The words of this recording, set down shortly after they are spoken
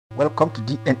Welcome to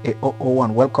DNA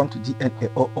 001. Welcome to DNA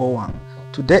 001.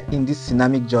 Today in this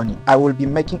cinematic journey, I will be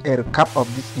making a recap of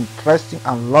this interesting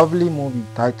and lovely movie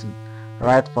titled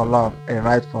Ride for Love, A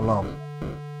Ride for Love.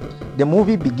 The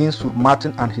movie begins with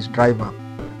Martin and his driver.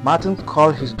 Martin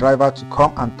called his driver to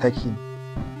come and take him,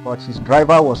 but his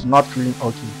driver was not feeling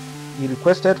okay. He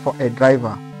requested for a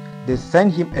driver. They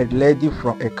sent him a lady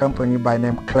from a company by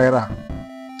name Clara.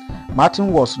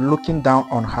 Martin was looking down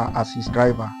on her as his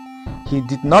driver. He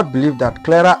did not believe that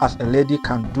Clara as a lady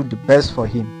can do the best for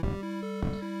him.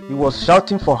 He was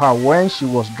shouting for her when she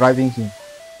was driving him.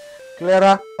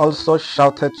 Clara also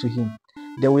shouted to him.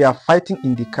 They were fighting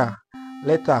in the car.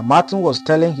 Later, Martin was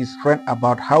telling his friend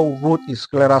about how rude is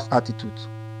Clara's attitude.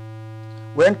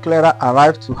 When Clara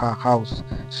arrived to her house,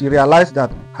 she realized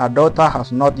that her daughter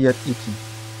has not yet eaten.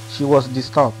 She was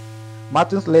disturbed.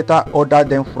 Martin later ordered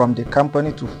them from the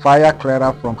company to fire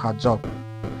Clara from her job,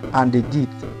 and they did.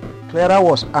 Clara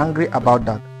was angry about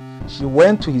that. She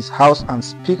went to his house and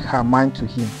spoke her mind to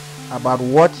him about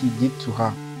what he did to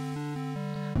her.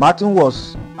 Martin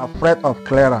was afraid of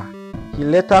Clara. He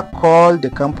later called the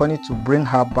company to bring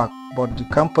her back, but the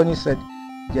company said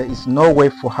there is no way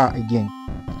for her again.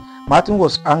 Martin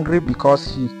was angry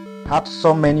because he had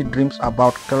so many dreams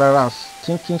about Clara,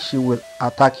 thinking she will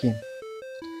attack him.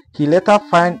 He later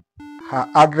found her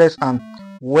address and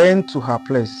went to her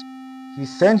place. He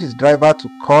sent his driver to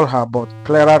call her, but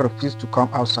Clara refused to come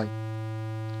outside.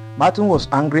 Martin was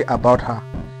angry about her.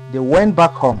 They went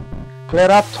back home.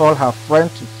 Clara told her friend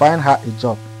to find her a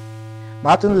job.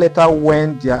 Martin later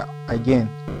went there again,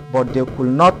 but they could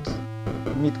not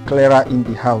meet Clara in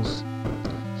the house.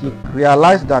 He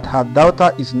realized that her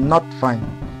daughter is not fine.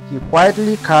 He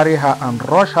quietly carried her and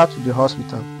rushed her to the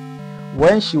hospital.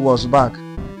 When she was back,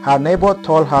 her neighbor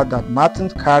told her that Martin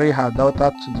carried her daughter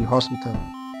to the hospital.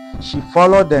 She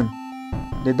followed them.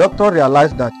 The doctor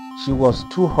realized that she was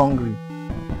too hungry.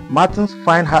 Martin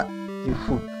found her a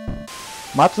food.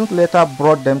 Martin later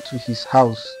brought them to his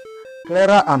house.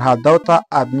 Clara and her daughter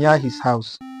are near his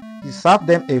house. He served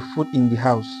them a food in the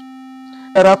house.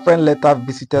 Clara's friend later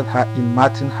visited her in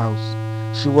Martin's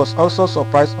house. She was also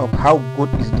surprised of how good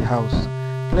is the house.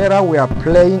 Clara were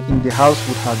playing in the house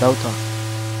with her daughter.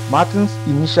 Martin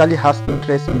initially has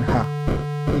interest in her.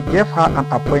 He gave her an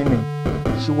appointment.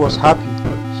 She was happy.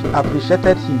 She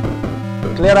appreciated him.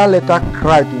 Clara later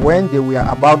cried when they were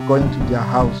about going to their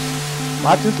house.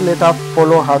 Martin later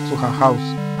followed her to her house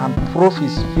and proved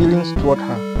his feelings toward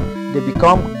her. They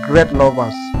become great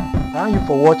lovers. Thank you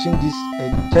for watching this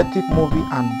educative movie,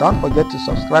 and don't forget to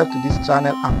subscribe to this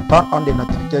channel and turn on the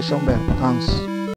notification bell. Thanks.